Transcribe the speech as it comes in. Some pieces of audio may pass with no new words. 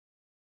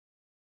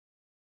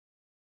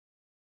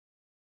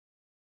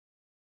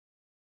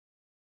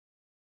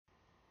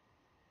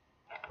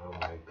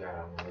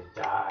I'm gonna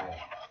die.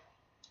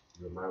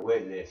 You're my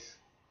witness.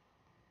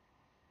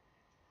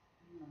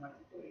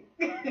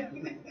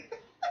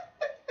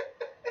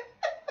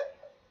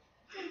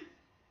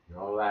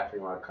 No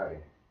laughing while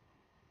cutting.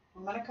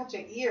 I'm gonna cut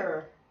your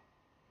ear.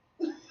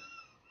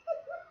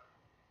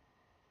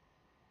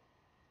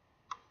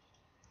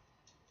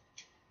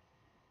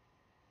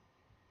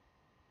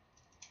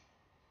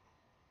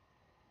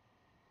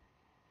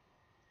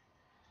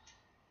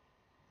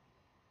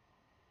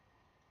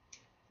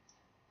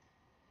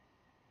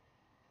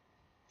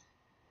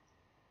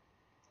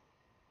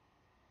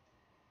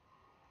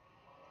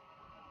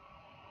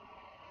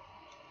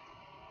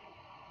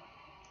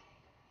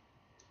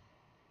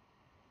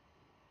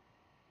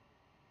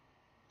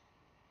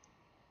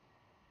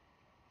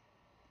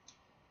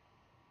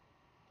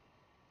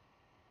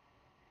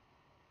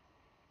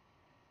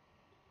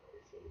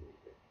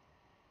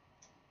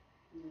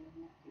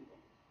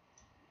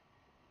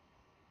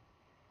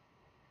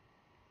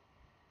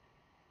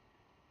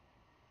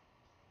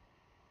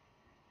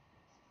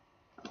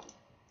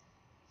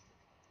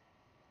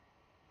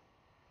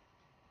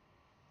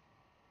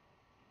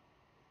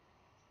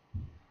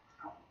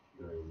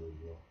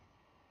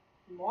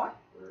 More?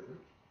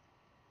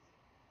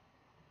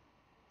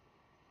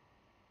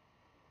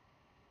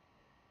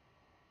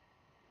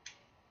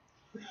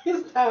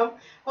 Stop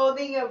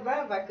holding your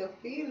breath. I can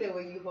feel it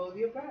when you hold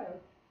your breath.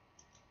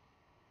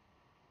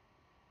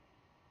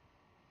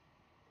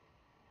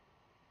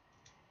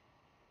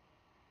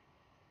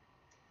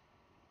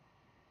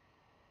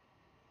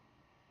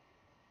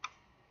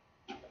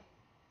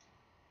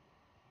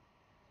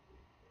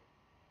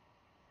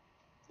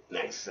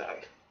 Next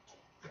side.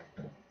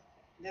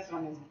 This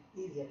one is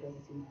easier because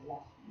it's in my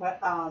left. But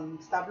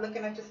stop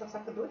looking at yourself so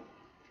I can do it.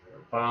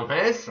 But I'm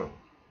handsome.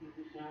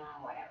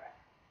 Whatever.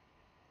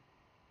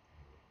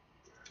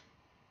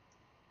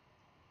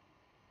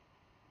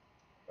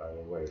 By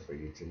the way, for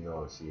you to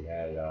know, she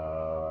had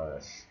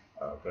a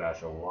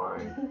glass of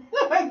wine.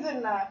 I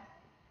did not.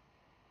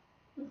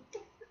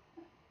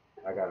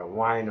 I got a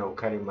wino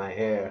cutting my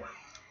hair.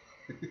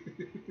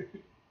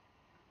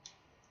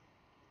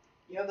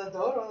 You're the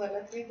Doro that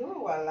lets me do it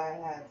while I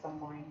had some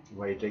wine.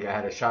 Why you think I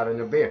had a shot in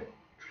the beer?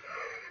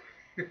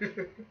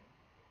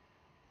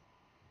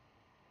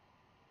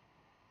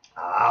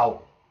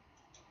 Ow!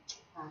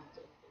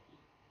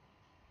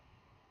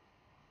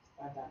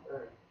 Start that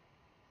bird.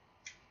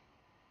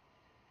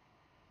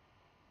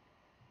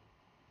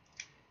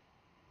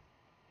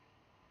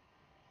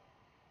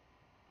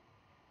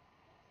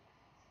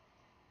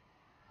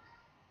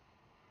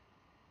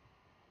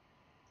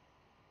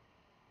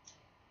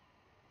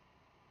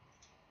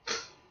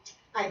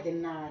 I did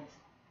not.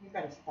 You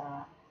better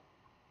stop.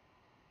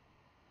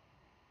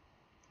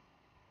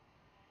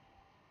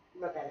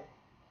 Look at it.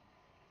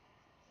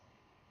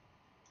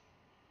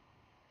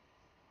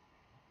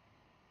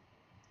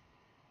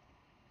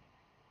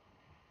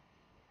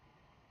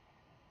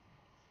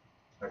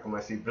 How come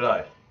I see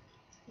blood?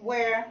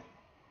 Where?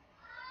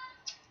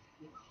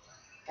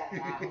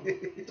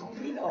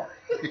 Don't be no.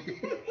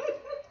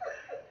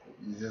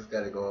 You just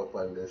gotta go up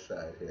on this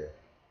side here.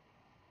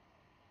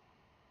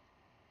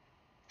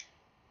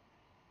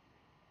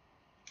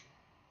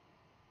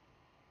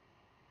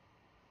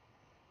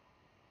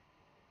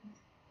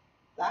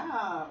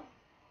 Stop.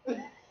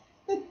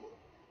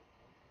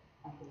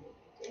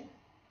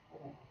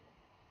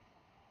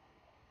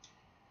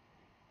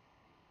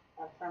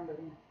 Stop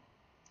trembling.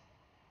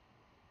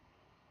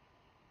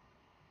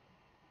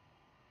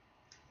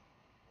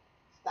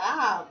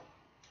 Stop.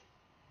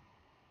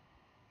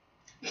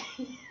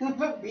 I'm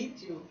gonna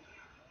beat you.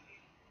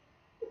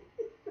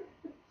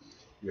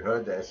 You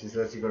heard that? She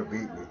said she's gonna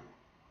beat me.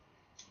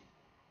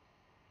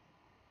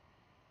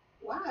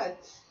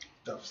 What?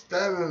 Stop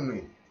stabbing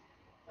me.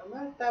 I'm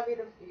gonna stab you in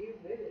a few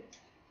minutes.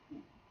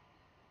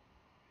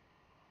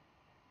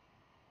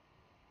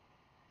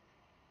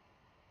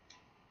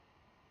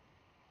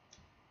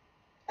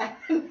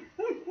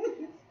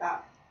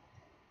 Stop.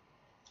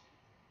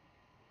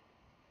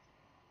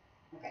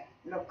 Okay,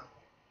 look.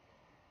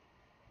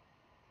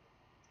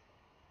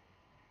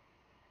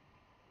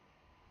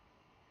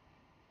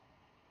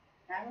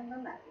 I haven't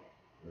done that yet.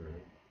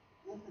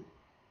 Okay.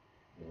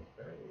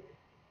 Okay.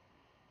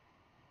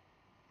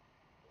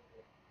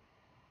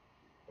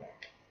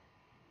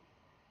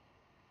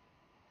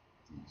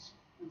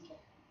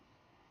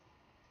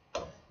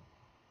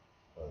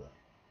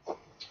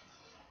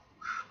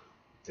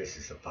 This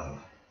is a power.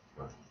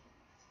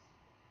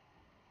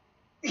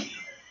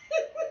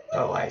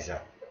 Oh,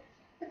 Isa.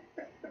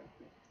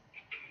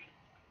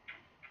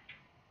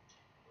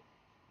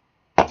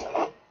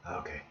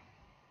 Okay.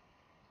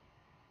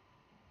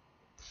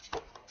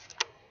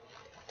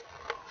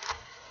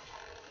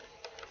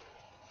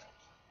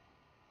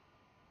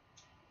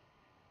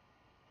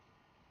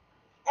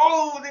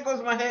 Oh, there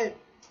goes my head.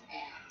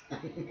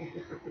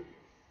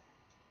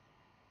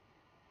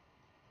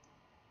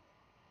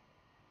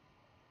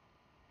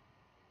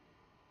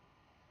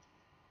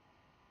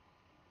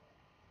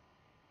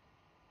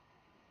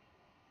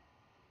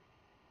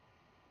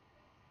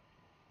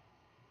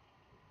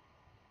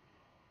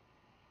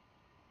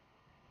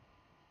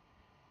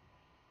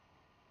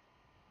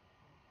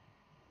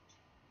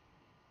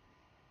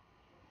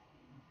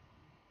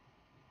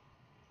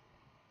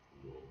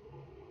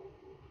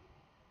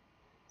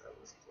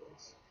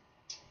 lines.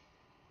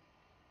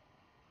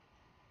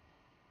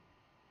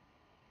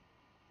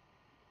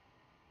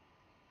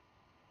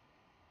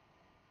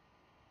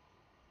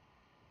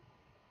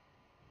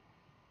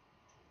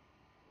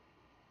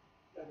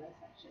 So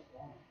that's actually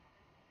wrong.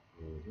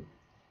 Mm-hmm.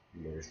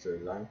 You made a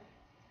straight line?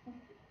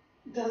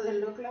 Does it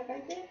look like I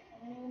did?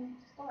 I didn't even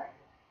start.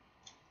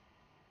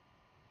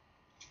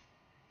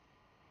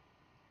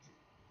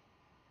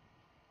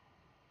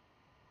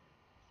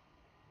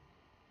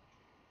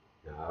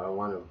 Now I don't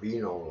want a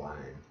Vino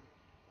line.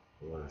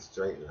 I want a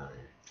straight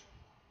line.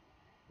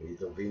 Leave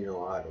the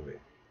Vino out of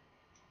it.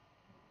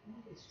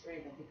 Maybe straight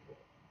a bit.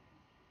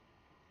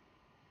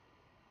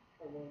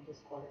 Or we'll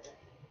just call it that.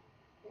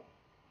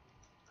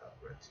 I'll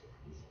bet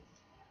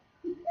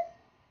you.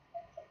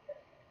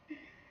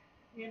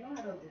 You know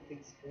I don't do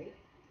things straight.